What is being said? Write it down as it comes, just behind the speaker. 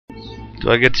Do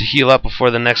I get to heal up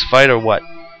before the next fight or what?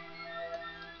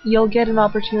 You'll get an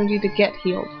opportunity to get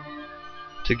healed.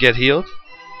 To get healed?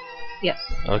 Yes.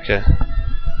 Okay.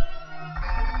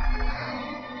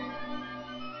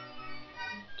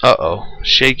 Uh-oh.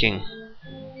 Shaking.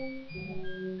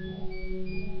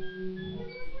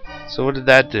 So what did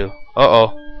that do?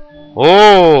 Uh-oh.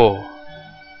 Oh!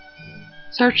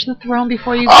 Search the throne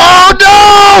before you... Oh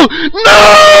no!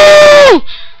 No!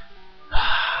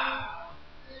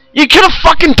 You could have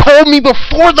fucking told me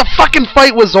before the fucking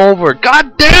fight was over.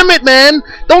 God damn it, man!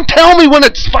 Don't tell me when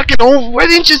it's fucking over. Why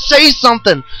didn't you say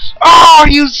something? Oh,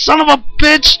 you son of a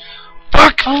bitch!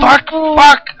 Fuck, fuck,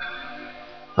 fuck!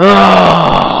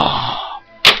 Oh.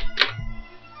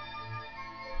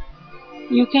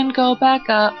 You can go back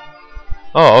up.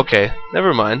 Oh, okay.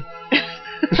 Never mind.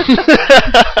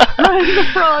 The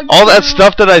frog All that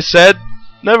stuff that I said,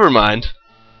 never mind.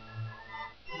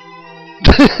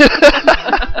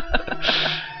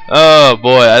 Oh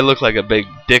boy, I look like a big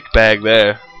dick bag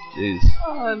there. Jeez.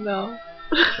 Oh no.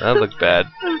 That looked bad.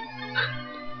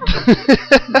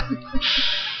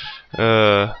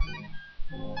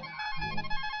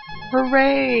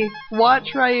 Hooray!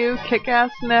 Watch Ryu kick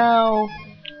ass now.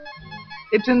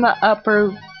 It's in the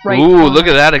upper right Ooh, corner. look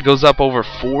at that. It goes up over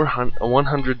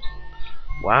 100.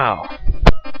 Wow.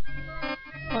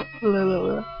 I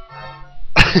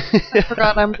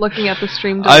forgot I'm looking at the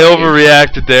stream. I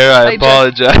overreacted there. I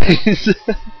apologize.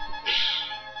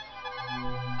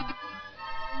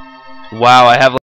 Wow, I have